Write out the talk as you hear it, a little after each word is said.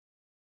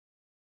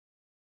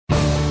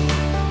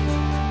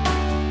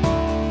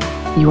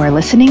You are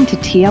listening to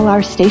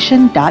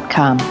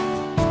TLRstation.com.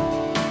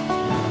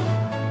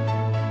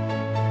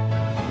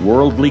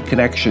 Worldly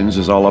Connections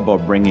is all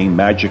about bringing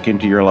magic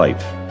into your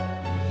life.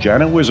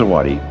 Janet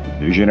Wizawati,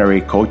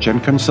 visionary coach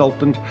and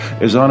consultant,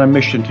 is on a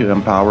mission to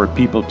empower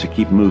people to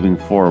keep moving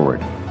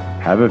forward,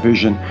 have a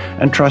vision,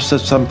 and trust that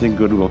something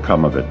good will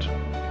come of it.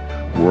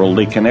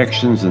 Worldly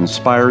Connections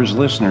inspires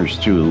listeners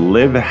to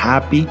live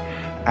happy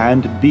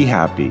and be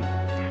happy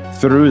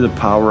through the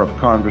power of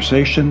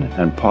conversation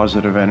and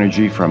positive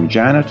energy from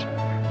Janet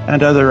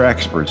and other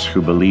experts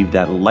who believe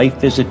that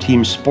life is a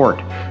team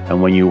sport,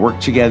 and when you work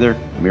together,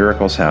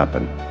 miracles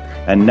happen.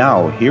 And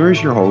now, here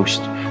is your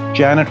host,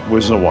 Janet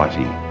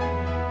Wizawati.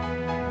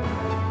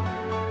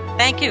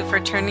 Thank you for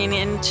tuning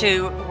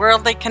into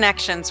Worldly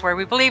Connections, where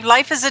we believe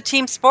life is a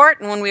team sport,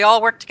 and when we all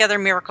work together,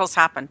 miracles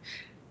happen.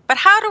 But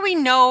how do we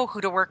know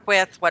who to work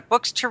with, what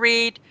books to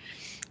read?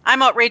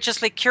 I'm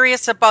outrageously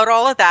curious about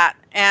all of that,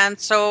 and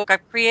so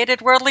I've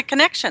created Worldly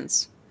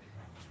Connections.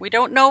 We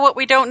don't know what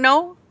we don't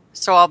know,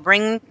 so I'll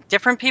bring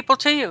different people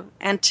to you.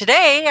 And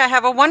today I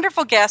have a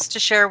wonderful guest to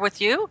share with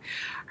you.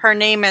 Her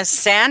name is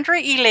Sandra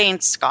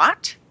Elaine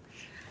Scott.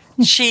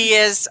 She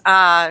is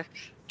a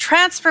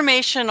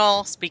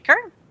transformational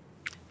speaker,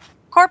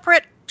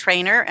 corporate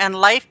trainer, and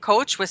life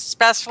coach, which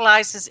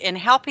specializes in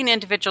helping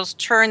individuals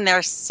turn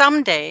their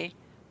someday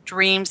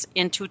dreams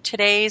into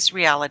today's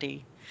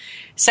reality.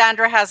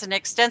 Sandra has an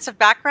extensive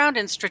background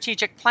in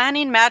strategic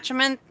planning,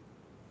 management,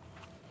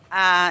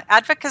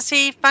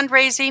 advocacy,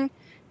 fundraising,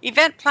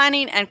 event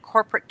planning, and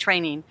corporate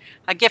training.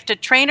 A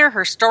gifted trainer,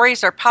 her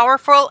stories are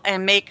powerful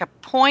and make a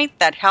point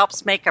that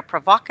helps make a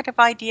provocative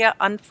idea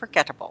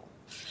unforgettable.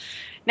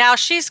 Now,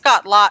 she's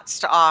got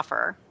lots to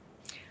offer,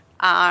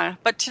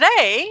 but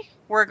today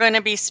we're going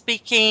to be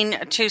speaking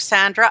to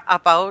Sandra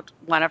about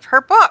one of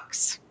her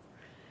books,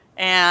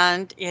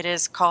 and it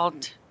is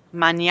called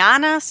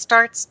Manana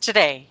Starts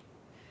Today.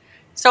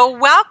 So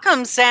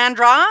welcome,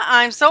 Sandra.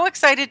 I'm so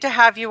excited to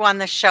have you on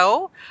the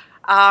show.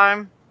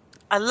 I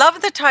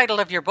love the title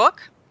of your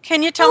book.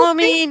 Can you tell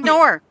me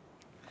more?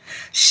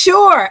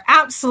 Sure,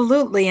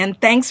 absolutely. And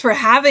thanks for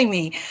having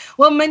me.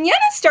 Well, Manana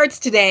Starts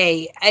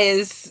Today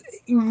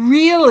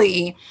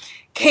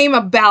came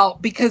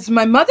about because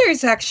my mother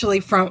is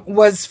actually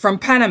was from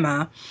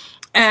Panama,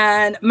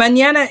 and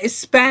Manana is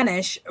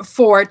Spanish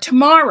for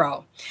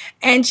tomorrow.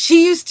 And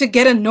she used to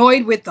get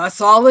annoyed with us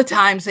all the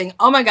time saying,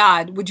 "Oh my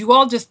God, would you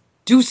all just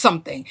do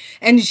something?"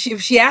 And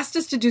if she asked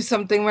us to do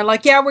something, we're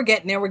like, "Yeah, we're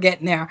getting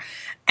there.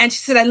 And she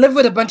said, "I live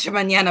with a bunch of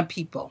Manana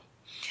people."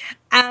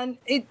 And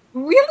it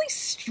really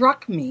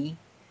struck me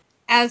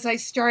as I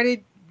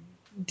started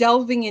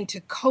delving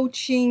into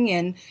coaching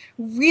and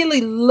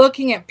really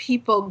looking at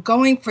people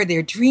going for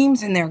their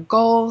dreams and their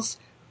goals,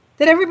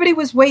 that everybody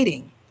was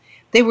waiting.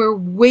 They were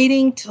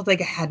waiting till they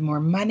had more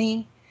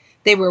money.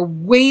 They were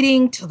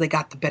waiting till they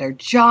got the better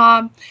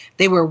job.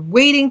 They were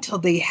waiting till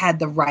they had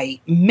the right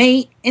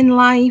mate in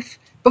life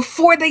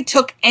before they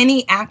took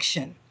any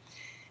action.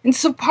 And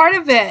so part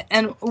of it,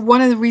 and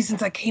one of the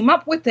reasons I came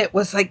up with it,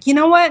 was like, you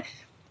know what?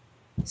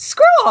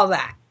 Screw all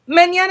that.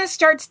 Manana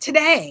starts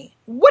today.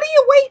 What are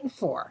you waiting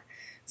for?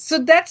 So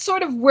that's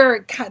sort of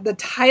where the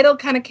title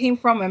kind of came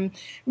from, and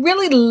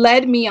really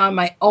led me on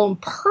my own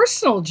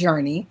personal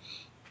journey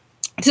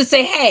to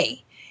say,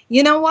 hey,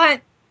 you know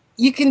what?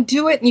 You can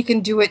do it, and you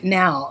can do it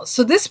now.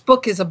 So this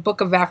book is a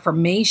book of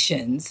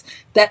affirmations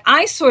that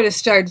I sort of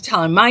started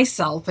telling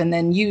myself and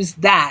then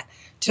used that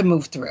to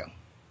move through.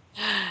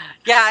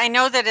 Yeah, I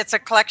know that it's a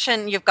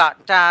collection. You've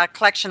got a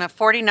collection of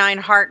 49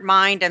 heart,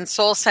 mind, and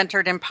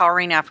soul-centered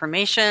empowering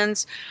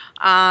affirmations,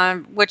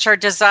 which are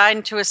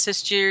designed to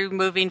assist you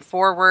moving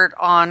forward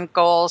on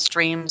goals,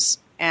 dreams.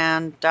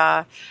 And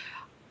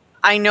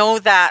I know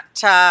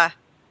that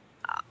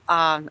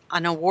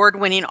an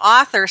award-winning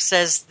author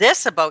says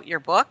this about your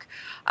book: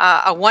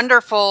 a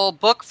wonderful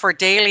book for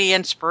daily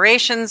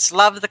inspirations.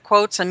 Love the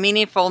quotes and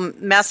meaningful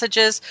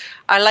messages.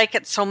 I like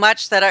it so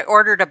much that I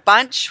ordered a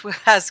bunch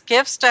as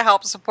gifts to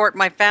help support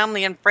my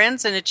family and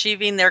friends in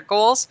achieving their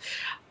goals.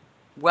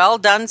 Well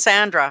done,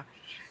 Sandra.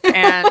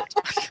 And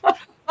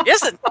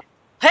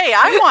hey,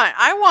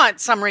 I want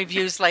some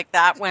reviews like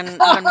that when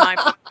my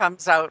book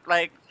comes out.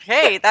 Like,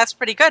 hey, that's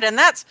pretty good. And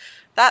that's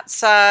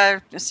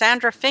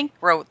Sandra Fink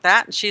wrote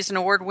that, and she's an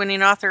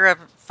award-winning author of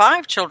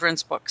 5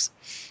 children's books.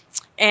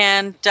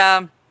 And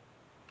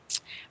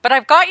but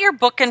I've got your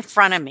book in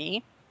front of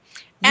me.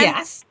 And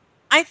yes.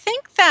 I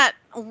think that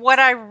what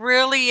I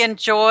really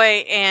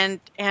enjoy and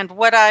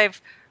what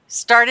I've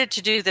started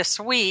to do this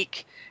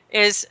week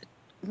is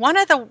one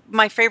of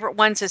my favorite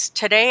ones is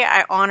today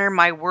I honor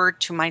my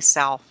word to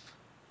myself.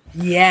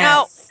 Yes.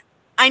 Now,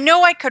 I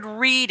know I could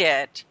read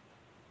it,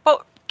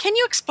 but can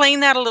you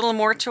explain that a little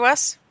more to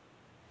us?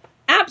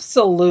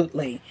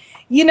 Absolutely.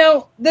 You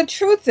know, the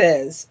truth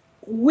is,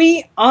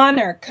 we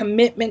honor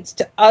commitments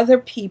to other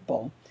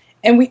people,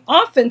 and we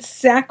often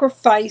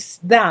sacrifice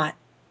that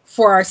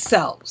for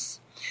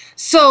ourselves.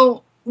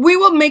 So we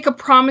will make a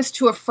promise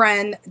to a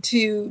friend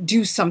to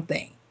do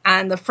something,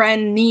 and the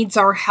friend needs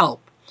our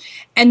help.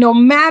 And no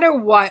matter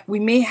what, we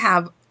may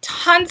have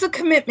tons of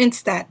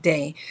commitments that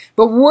day,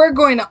 but we're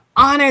going to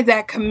honor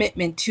that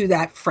commitment to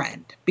that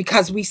friend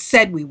because we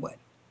said we would.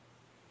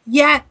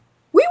 Yet,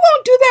 we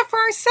won't do that for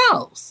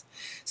ourselves.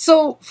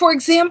 So, for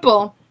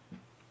example,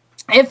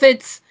 if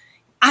it's,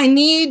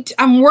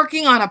 I'm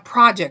working on a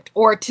project,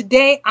 or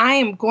today I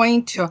am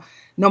going to,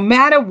 no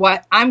matter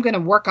what, I'm going to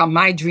work on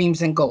my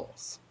dreams and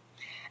goals.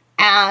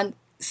 And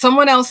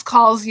someone else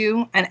calls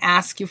you and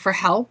asks you for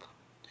help,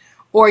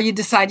 or you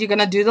decide you're going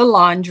to do the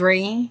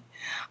laundry,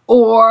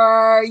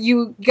 or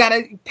you got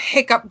to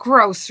pick up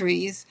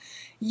groceries,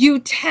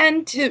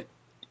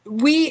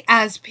 we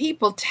as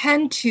people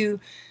tend to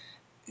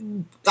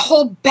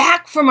hold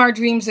back from our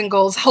dreams and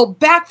goals, hold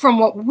back from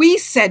what we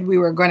said we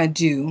were going to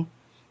do.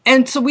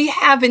 And so we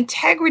have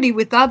integrity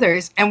with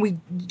others, and we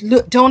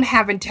don't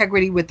have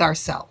integrity with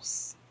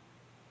ourselves.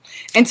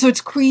 And so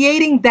it's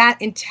creating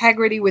that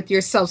integrity with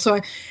yourself.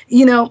 So,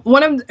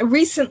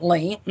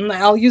 recently,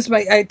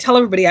 I tell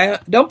everybody, I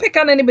don't pick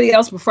on anybody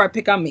else before I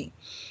pick on me.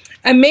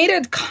 I made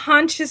a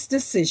conscious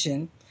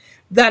decision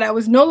that I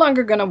was no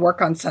longer going to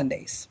work on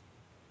Sundays.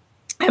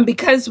 And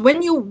because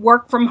when you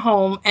work from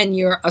home and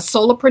you're a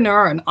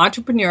solopreneur, an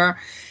entrepreneur,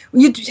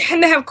 you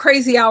tend to have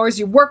crazy hours.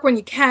 You work when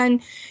you can,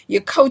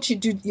 you coach, you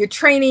do your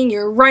training,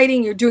 you're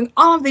writing, you're doing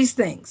all of these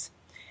things.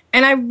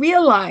 And I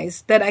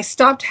realized that I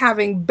stopped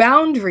having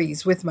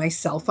boundaries with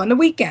myself on the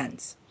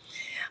weekends.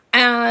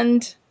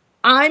 And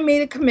I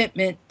made a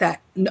commitment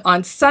that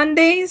on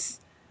Sundays,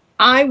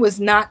 I was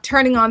not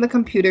turning on the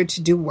computer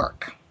to do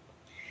work.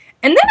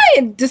 And then I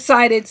had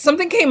decided,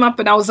 something came up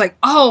and I was like,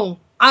 oh,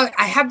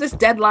 I have this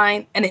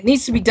deadline and it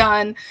needs to be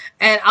done,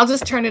 and I'll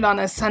just turn it on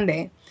a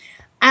Sunday.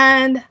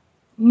 And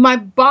my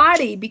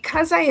body,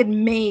 because I had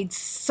made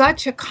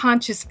such a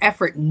conscious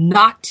effort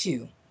not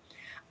to,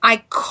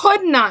 I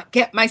could not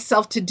get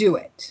myself to do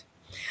it.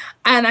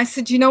 And I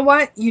said, you know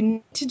what? You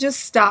need to just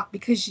stop,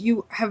 because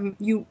you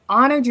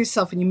honored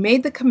yourself and you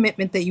made the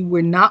commitment that you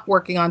were not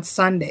working on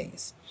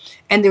Sundays.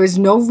 And there is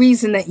no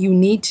reason that you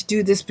need to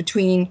do this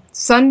between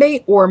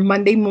Sunday or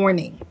Monday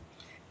morning.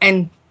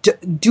 And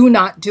do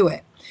not do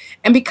it.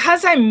 And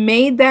because I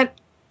made that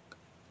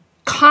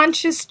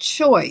conscious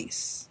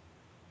choice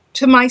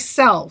to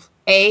myself,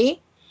 A,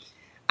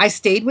 I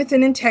stayed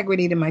within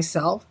integrity to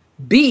myself.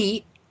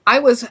 B, I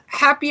was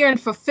happier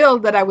and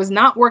fulfilled that I was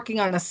not working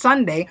on a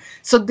Sunday.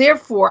 So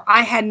therefore,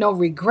 I had no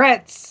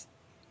regrets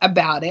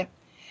about it.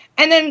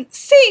 And then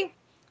C,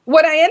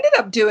 what I ended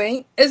up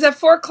doing is at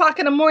 4:00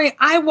 in the morning,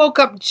 I woke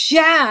up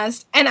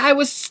jazzed and I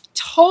was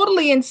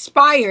totally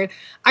inspired.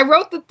 I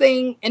wrote the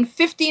thing in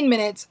 15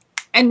 minutes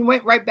and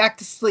went right back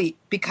to sleep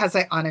because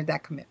I honored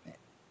that commitment.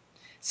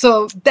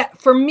 So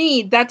that, for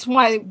me, that's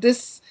why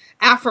this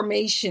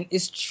affirmation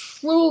is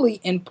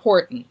truly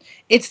important.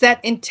 It's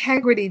that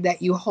integrity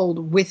that you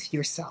hold with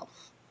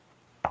yourself.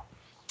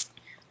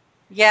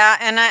 Yeah,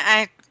 and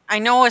I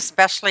know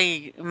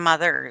especially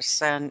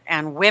mothers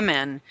and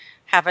women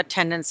have a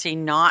tendency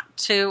not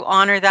to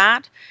honor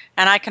that.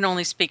 And I can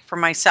only speak for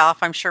myself.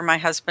 I'm sure my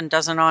husband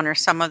doesn't honor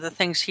some of the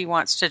things he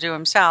wants to do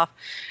himself.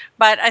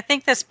 But I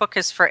think this book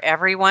is for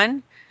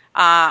everyone.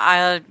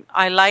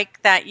 I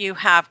like that you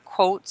have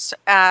quotes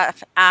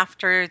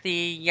after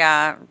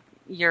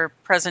your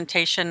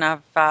presentation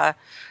of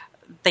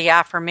the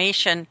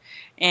affirmation.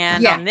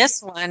 And on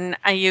this one,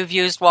 you've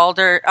used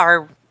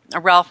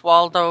Ralph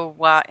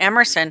Waldo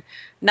Emerson.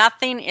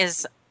 Nothing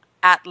is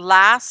at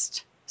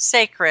last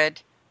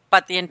sacred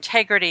but the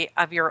integrity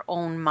of your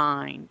own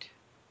mind.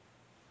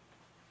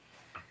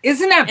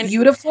 Isn't that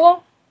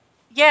beautiful?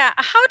 Yeah.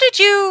 How did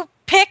you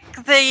pick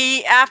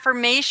the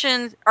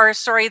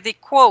the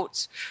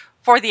quotes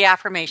for the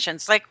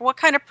affirmations? Like, what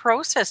kind of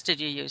process did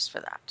you use for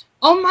that?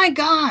 Oh my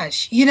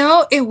gosh.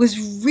 It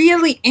was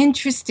really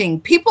interesting.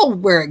 People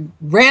were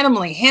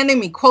randomly handing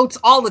me quotes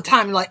all the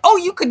time. Like, oh,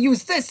 you could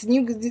use this.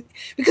 And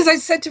because I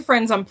said to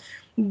friends, I'm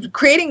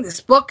creating this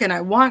book and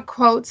I want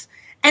quotes.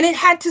 And it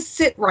had to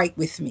sit right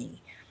with me.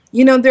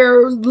 There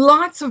are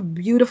lots of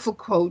beautiful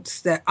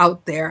quotes that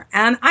out there.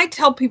 And I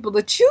tell people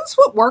to choose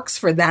what works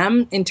for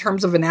them in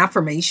terms of an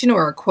affirmation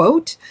or a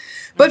quote.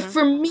 But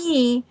for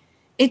me,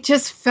 it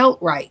just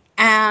felt right.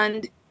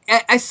 And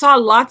I saw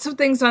lots of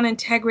things on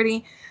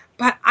integrity,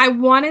 but I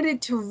wanted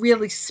it to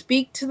really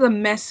speak to the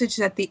message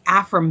that the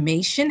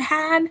affirmation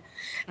had.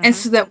 And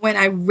so that when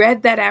I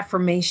read that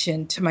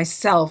affirmation to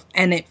myself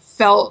and it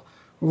felt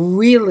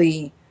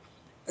really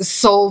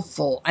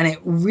soulful and it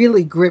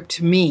really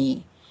gripped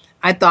me,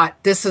 I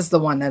thought, this is the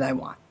one that I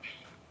want.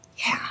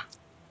 Yeah.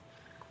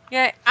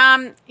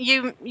 Yeah.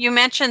 You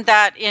mentioned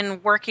that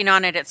in working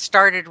on it, it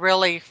started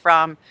really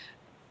from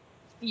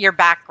your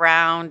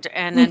background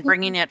and then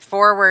bringing it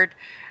forward.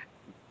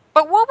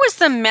 But what was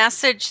the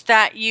message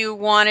that you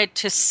wanted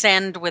to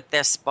send with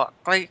this book?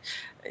 Like,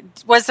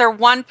 was there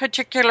one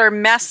particular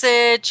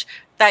message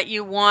that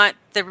you want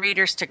the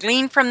readers to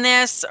glean from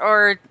this,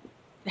 or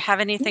have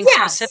anything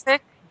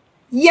specific?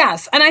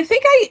 Yes, and I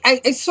think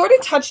I sort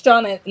of touched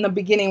on it in the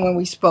beginning when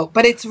we spoke,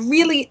 but it's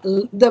really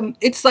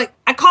it's like,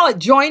 I call it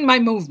join my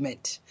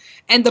movement.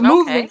 And the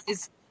movement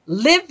is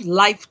live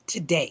life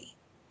today.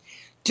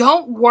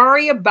 don't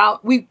worry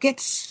about, we get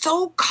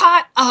so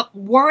caught up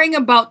worrying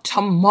about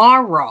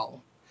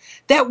tomorrow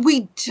that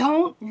we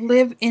don't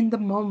live in the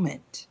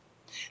moment.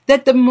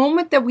 That the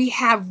moment that we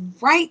have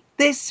right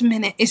this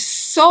minute is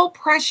so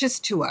precious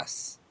to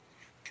us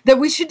that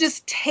we should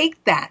just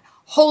take that,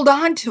 hold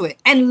on to it,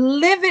 and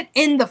live it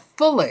in the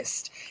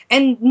fullest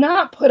and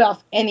not put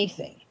off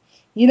anything.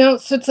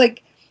 So it's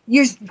like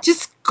you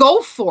just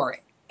go for it.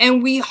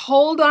 And we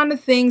hold on to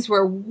things.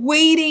 We're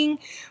waiting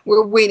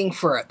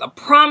for the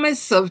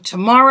promise of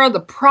tomorrow, the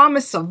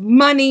promise of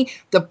money,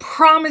 the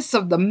promise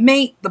of the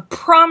mate, the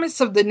promise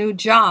of the new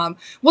job.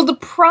 Well, the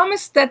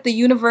promise that the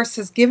universe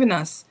has given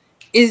us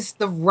is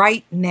the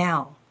right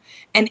now.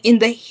 And in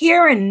the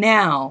here and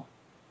now,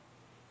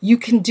 you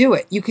can do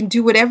it. You can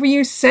do whatever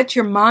you set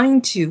your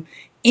mind to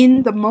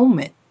in the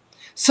moment.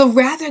 So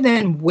rather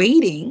than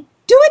waiting,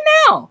 do it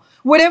now.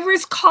 Whatever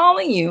is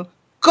calling you,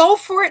 go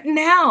for it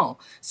now.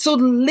 So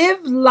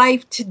live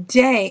life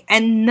today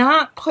and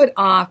not put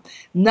off,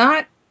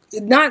 not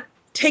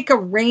take a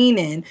rein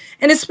in.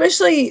 And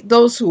especially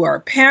those who are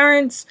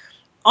parents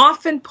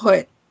often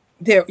put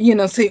their,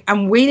 say,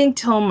 I'm waiting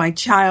till my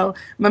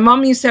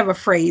mom used to have a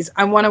phrase,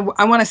 I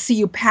want to see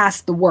you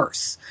past the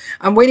worst.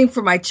 I'm waiting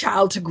for my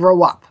child to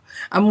grow up.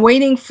 I'm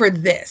waiting for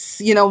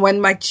this,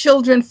 when my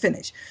children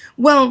finish.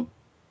 Well,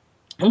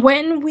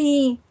 when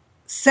we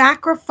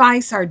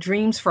sacrifice our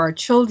dreams for our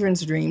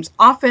children's dreams,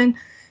 often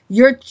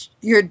your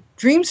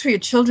dreams for your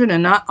children are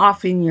not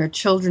often your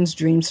children's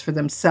dreams for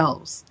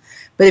themselves.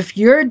 But if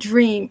you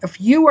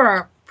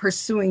are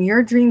pursuing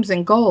your dreams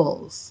and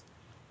goals,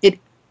 it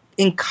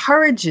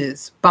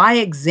encourages, by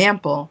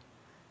example,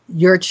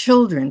 your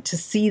children to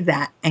see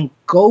that and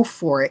go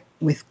for it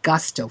with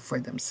gusto for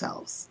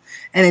themselves.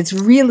 And it's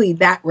really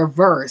that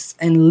reverse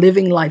and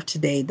living life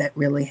today that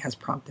really has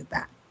prompted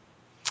that.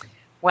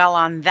 Well,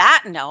 on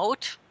that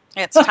note,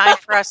 it's time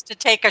for us to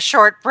take a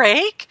short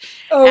break.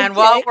 Okay. And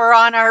while we're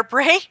on our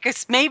break,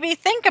 maybe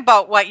think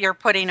about what you're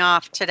putting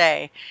off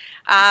today.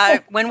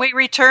 When we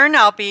return,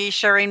 I'll be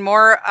sharing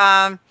more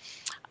of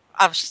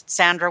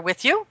Sandra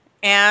with you.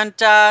 And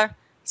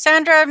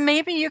Sandra,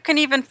 maybe you can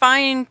even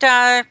find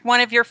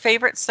one of your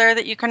favorites there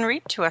that you can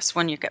read to us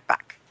when you get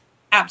back.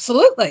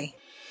 Absolutely.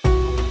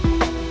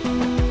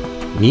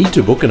 Need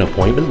to book an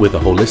appointment with a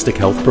holistic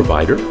health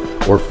provider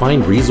or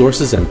find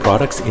resources and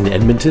products in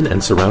Edmonton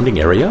and surrounding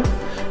area?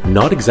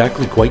 Not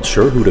exactly quite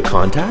sure who to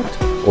contact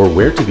or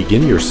where to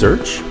begin your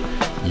search?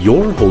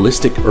 Your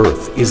Holistic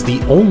Earth is the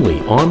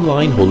only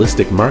online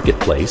holistic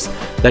marketplace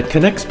that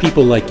connects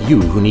people like you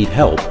who need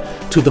help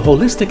to the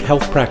holistic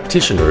health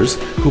practitioners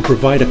who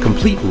provide a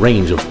complete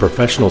range of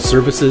professional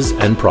services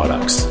and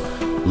products.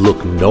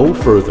 Look no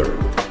further.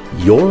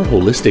 Your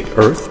Holistic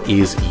Earth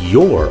is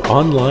your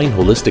online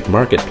holistic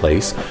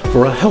marketplace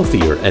for a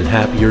healthier and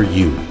happier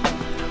you.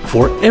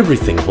 For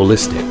everything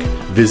holistic,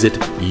 visit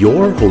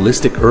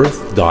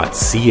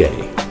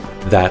yourholisticearth.ca.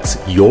 That's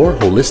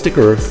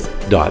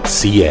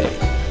yourholisticearth.ca.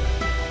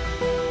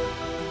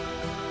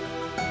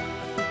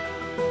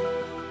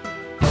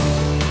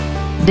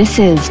 This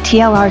is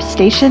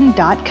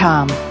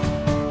TLRstation.com.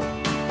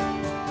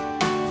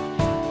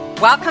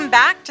 Welcome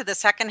back to the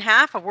second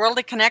half of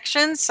Worldly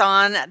Connections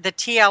on the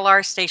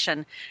TLR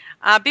station.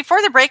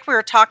 Before the break, we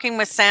were talking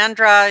with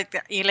Sandra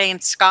Elaine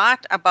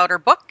Scott about her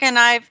book, and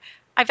I've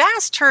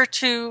asked her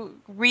to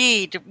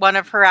read one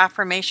of her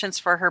affirmations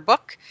for her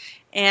book.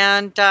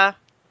 And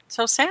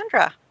so,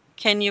 Sandra,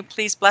 can you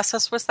please bless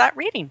us with that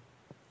reading?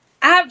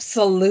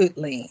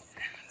 Absolutely.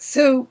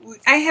 So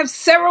I have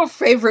several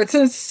favorites,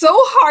 and it's so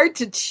hard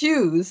to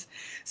choose.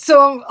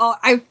 So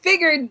I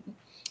figured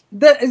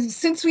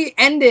since we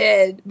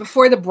ended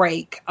before the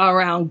break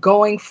around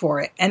going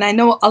for it, and I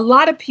know a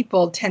lot of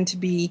people tend to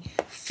be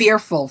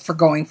fearful for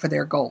going for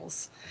their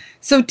goals.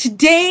 So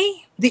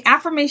today, the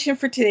affirmation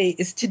for today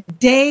is,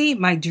 today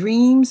my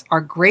dreams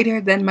are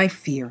greater than my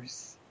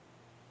fears.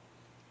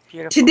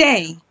 Beautiful.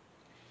 Today,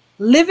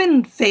 live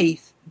in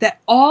faith that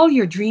all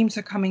your dreams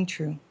are coming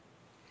true.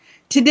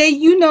 Today,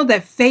 you know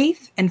that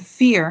faith and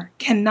fear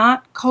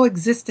cannot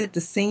coexist at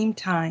the same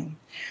time.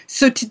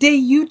 So today,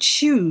 you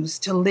choose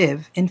to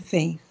live in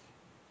faith.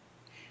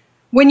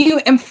 When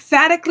you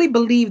emphatically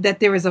believe that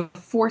there is a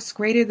force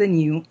greater than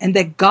you and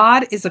that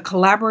God is a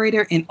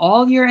collaborator in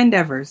all your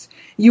endeavors,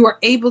 you are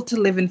able to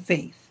live in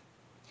faith.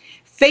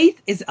 Faith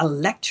is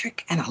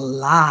electric and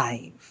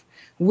alive,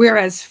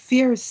 whereas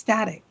fear is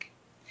static.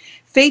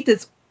 Faith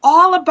is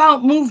all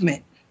about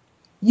movement.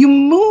 You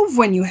move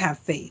when you have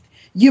faith.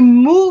 You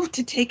move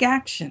to take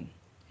action.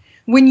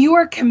 When you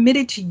are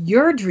committed to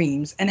your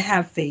dreams and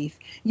have faith,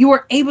 you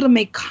are able to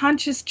make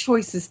conscious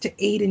choices to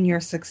aid in your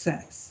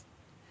success.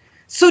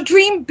 So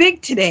dream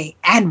big today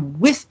and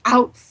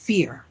without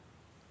fear.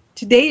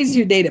 Today is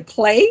your day to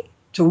play,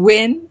 to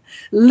win,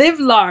 live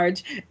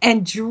large,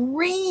 and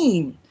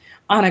dream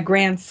on a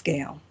grand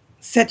scale.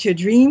 Set your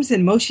dreams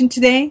in motion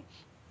today,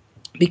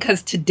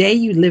 because today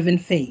you live in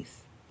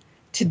faith.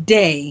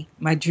 Today,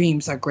 my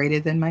dreams are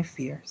greater than my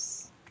fears.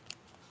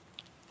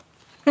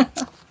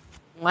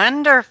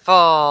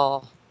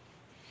 Wonderful.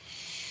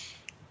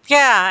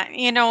 Yeah,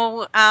 and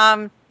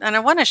I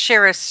want to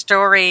share a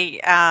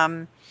story.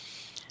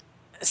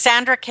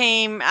 Sandra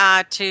came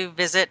to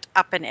visit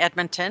up in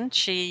Edmonton.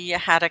 She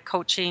had a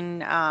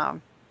coaching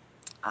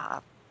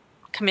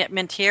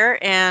commitment here,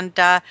 and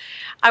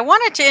I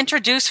wanted to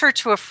introduce her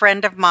to a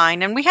friend of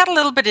mine, and we had a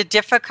little bit of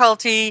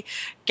difficulty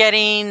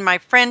getting my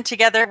friend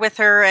together with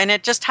her, and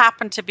it just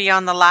happened to be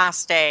on the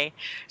last day.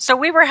 So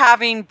we were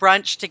having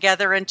brunch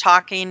together and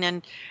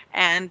talking,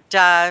 and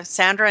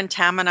Sandra and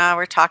Tamina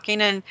were talking,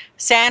 and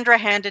Sandra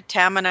handed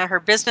Tamina her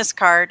business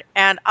card,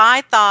 and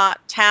I thought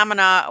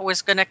Tamina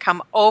was going to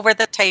come over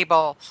the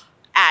table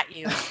at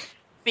you.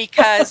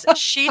 Because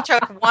she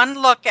took one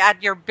look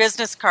at your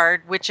business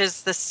card, which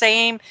is the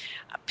same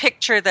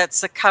picture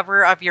that's the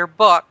cover of your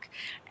book,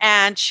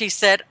 and she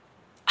said,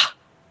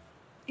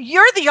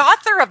 "You're the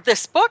author of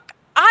this book?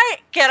 I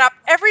get up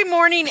every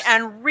morning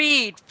and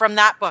read from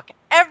that book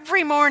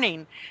every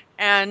morning."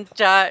 And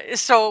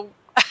so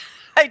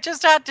I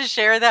just had to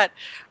share that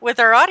with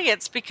our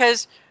audience,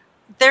 because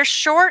they're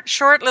short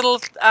little,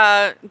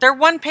 they're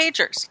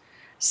one-pagers.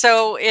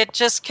 So it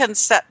just can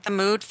set the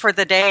mood for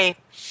the day.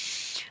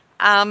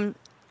 On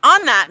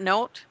that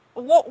note,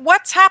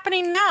 what's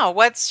happening now?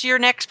 What's your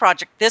next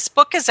project? This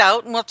book is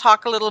out, and we'll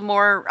talk a little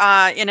more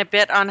in a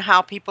bit on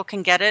how people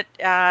can get it,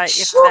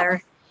 if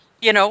they're,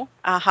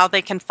 how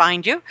they can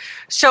find you.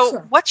 So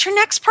What's your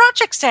next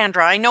project,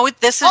 Sandra? I know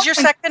this is your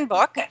second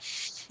book.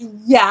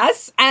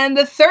 Yes, and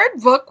the third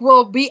book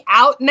will be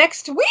out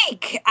next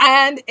week.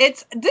 And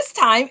this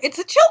time it's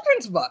a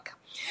children's book.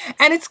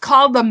 And it's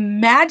called The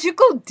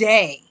Magical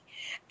Day.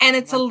 And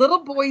it's a little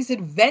boy's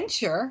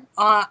adventure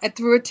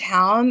through a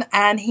town,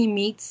 and he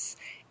meets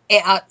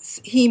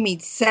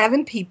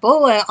 7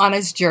 people on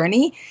his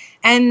journey,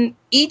 and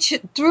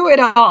through it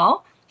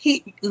all,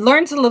 he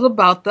learns a little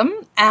about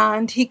them,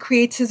 and he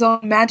creates his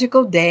own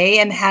magical day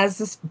and has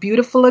this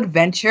beautiful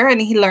adventure,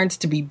 and he learns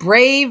to be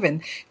brave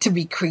and to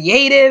be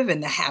creative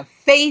and to have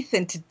faith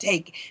and to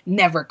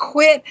never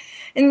quit.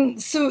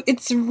 And so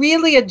it's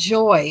really a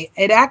joy.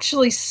 It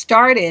actually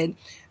started,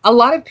 a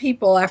lot of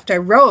people, after I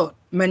wrote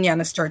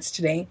Manana Starts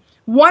Today,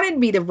 wanted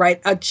me to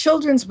write a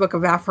children's book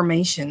of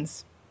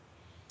affirmations.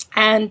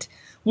 And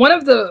one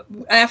of the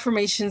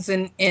affirmations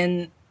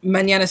in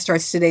Manana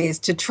Starts Today is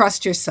to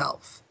trust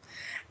yourself.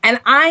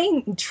 And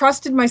I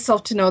trusted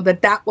myself to know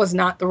that was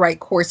not the right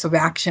course of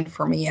action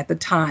for me at the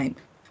time,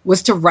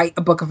 was to write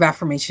a book of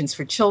affirmations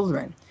for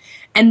children.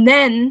 And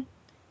then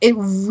it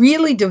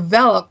really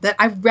developed that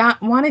I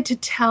wanted to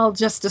tell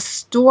just a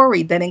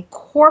story that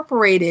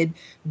incorporated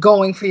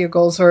going for your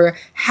goals or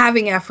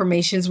having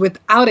affirmations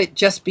without it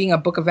just being a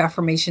book of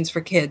affirmations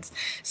for kids.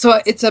 So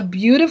it's a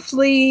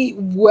beautifully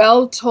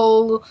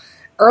well-told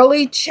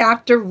early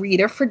chapter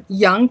reader for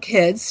young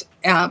kids,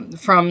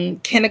 from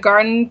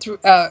kindergarten through,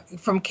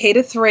 from K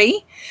to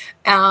 3,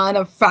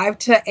 and 5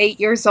 to 8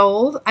 years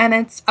old. And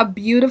it's a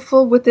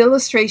beautiful, with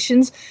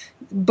illustrations,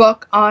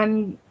 book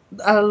on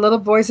a little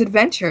boy's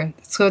adventure.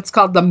 So it's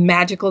called The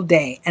Magical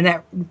Day, and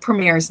that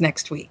premieres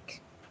next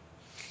week.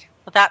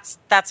 Well, that's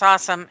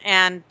awesome.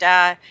 And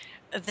the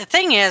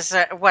thing is,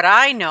 what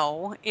I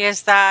know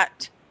is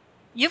that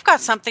you've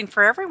got something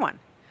for everyone.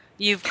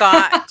 You've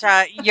got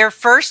your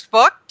first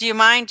book. Do you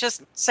mind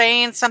just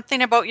saying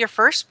something about your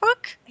first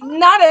book?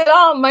 Not at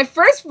all. My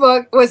first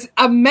book was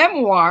a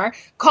memoir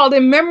called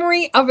In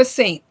Memory of a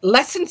Saint,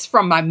 Lessons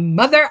from My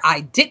Mother I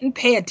Didn't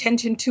Pay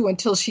Attention to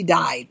Until She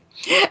Died.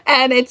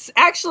 And it's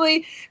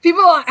actually,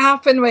 people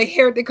often may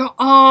hear it, they go,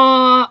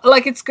 oh,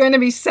 like it's going to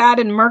be sad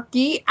and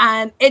murky.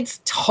 And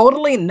it's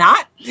totally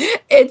not.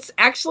 It's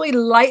actually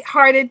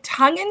lighthearted,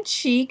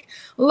 tongue-in-cheek.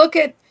 Look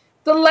at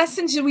the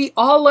lessons we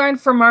all learn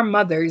from our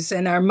mothers,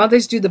 and our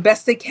mothers do the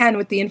best they can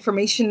with the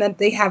information that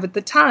they have at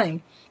the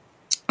time.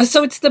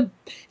 So it's the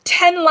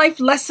 10 life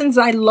lessons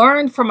I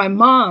learned from my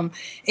mom,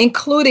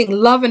 including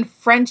love and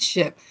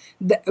friendship,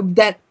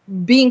 that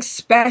being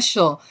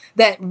special,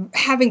 that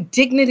having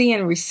dignity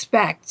and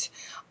respect,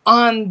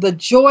 on the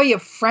joy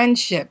of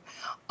friendship,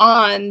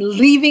 on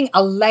leaving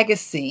a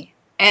legacy,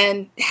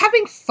 and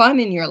having fun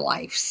in your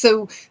life.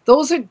 So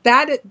those are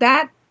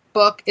that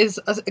book is,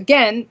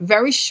 again,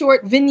 very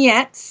short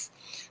vignettes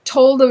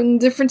told in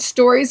different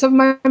stories of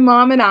my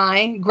mom and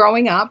I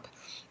growing up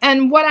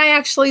and what I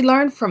actually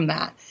learned from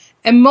that.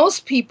 And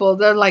most people,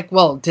 they're like,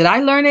 well, did I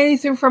learn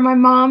anything from my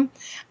mom?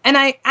 And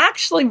I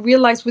actually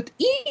realized with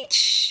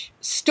each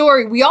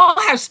story, we all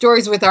have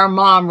stories with our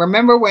mom.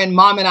 Remember when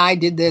mom and I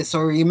did this,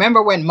 or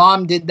remember when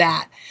mom did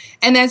that.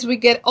 And as we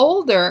get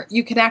older,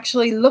 you can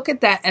actually look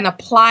at that and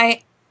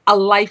apply a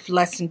life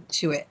lesson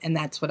to it. And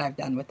that's what I've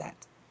done with that.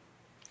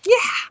 Yeah.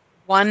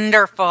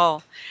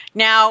 Wonderful.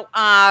 Now,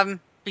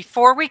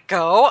 before we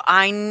go,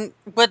 I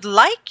would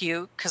like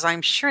you, because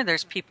I'm sure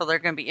there's people that are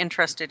going to be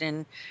interested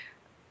in,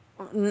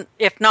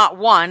 if not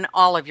one,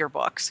 all of your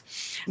books.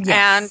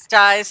 Yes.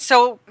 And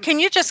so can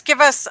you just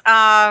give us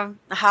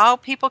how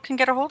people can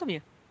get a hold of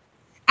you?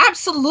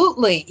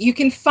 Absolutely. You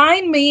can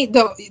find me.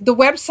 The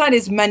website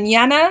is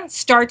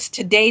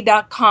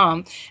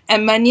mananastartstoday.com.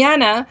 And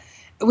Manana,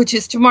 which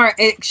is tomorrow,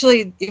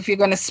 actually, if you're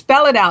going to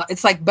spell it out,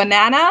 it's like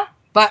banana,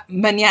 but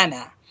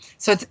Manana.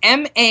 So it's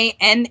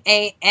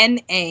MANANA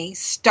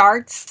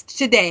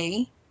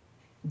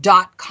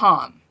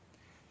startstoday.com.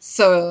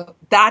 So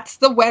that's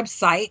the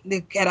website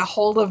to get a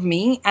hold of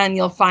me, and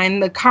you'll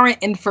find the current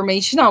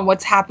information on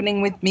what's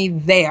happening with me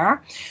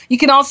there. You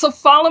can also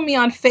follow me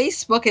on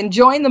Facebook and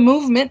join the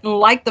movement and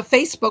like the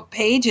Facebook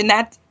page, and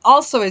that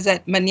also is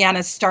at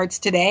Manana Starts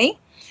Today.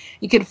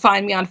 You can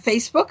find me on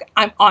Facebook.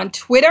 I'm on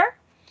Twitter,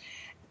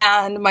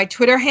 and my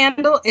Twitter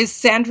handle is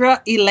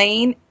Sandra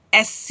Elaine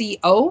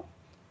SCO.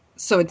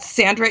 So it's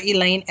Sandra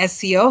Elaine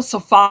SCO. So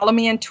follow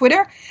me on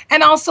Twitter,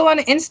 and also on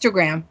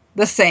Instagram,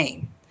 the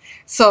same.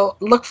 So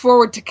look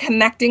forward to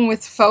connecting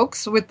with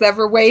folks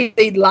whichever way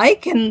they'd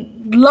like,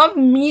 and love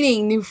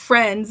meeting new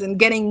friends and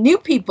getting new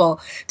people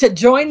to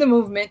join the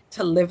movement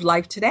to live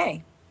life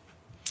today.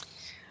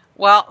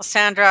 Well,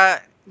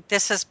 Sandra,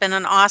 this has been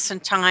an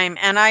awesome time,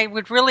 and I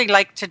would really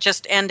like to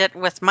just end it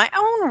with my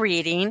own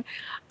reading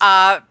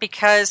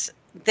because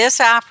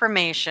this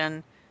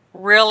affirmation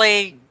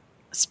really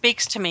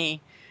speaks to me.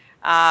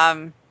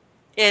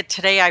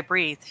 Today I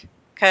breathe.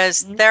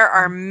 Because there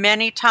are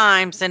many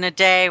times in a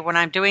day when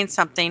I'm doing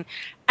something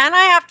and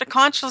I have to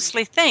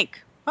consciously think,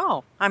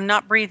 oh, I'm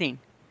not breathing.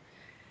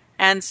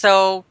 And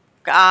so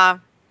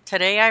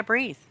today I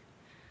breathe.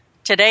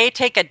 Today,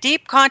 take a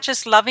deep,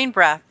 conscious, loving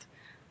breath.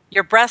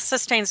 Your breath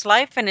sustains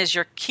life and is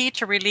your key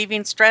to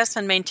relieving stress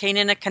and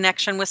maintaining a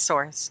connection with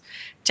Source.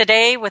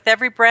 Today, with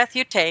every breath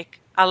you take,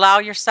 allow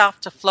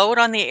yourself to float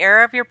on the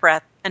air of your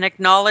breath and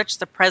acknowledge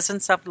the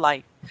presence of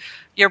life.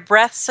 Your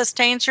breath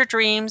sustains your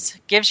dreams,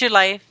 gives you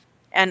life,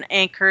 and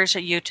anchors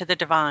you to the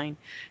divine.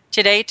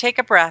 Today, take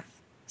a breath,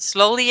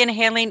 slowly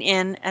inhaling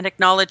in and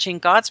acknowledging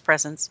God's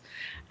presence.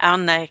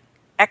 On the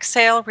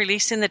exhale,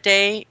 releasing the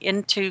day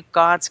into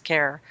God's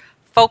care.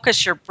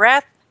 Focus your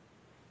breath,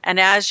 and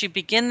as you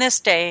begin this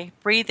day,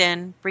 breathe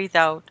in, breathe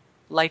out.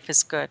 Life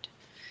is good.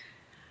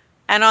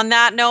 And on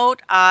that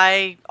note,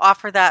 I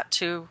offer that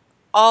to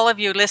all of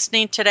you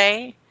listening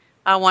today.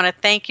 I want to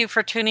thank you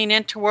for tuning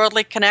in to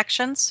Worldly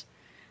Connections.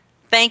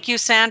 Thank you,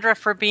 Sandra,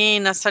 for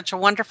being such a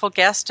wonderful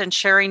guest and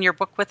sharing your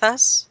book with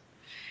us.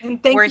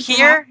 And thank We're you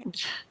here.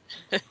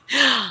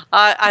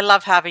 I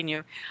love having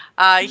you.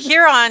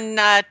 Here on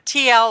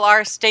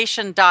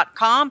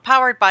TLRstation.com,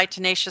 powered by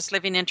Tenacious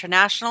Living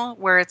International,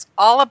 where it's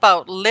all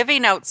about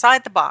living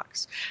outside the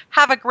box.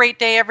 Have a great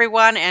day,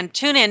 everyone, and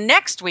tune in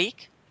next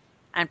week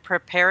and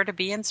prepare to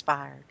be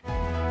inspired.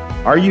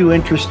 Are you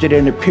interested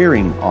in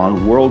appearing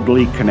on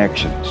Worldly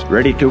Connections?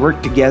 Ready to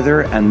work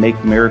together and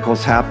make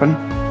miracles happen?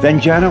 Then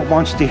Janet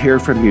wants to hear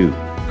from you.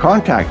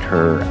 Contact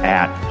her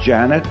at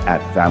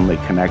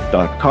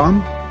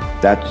janet@familyconnect.com.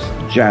 That's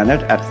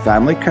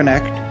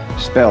janet@familyconnect,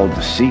 spelled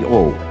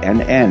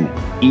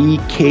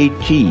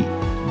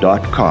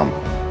CONNEKT.com.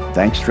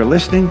 Thanks for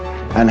listening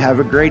and have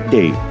a great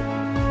day.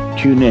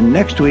 Tune in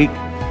next week,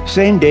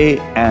 same day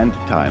and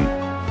time.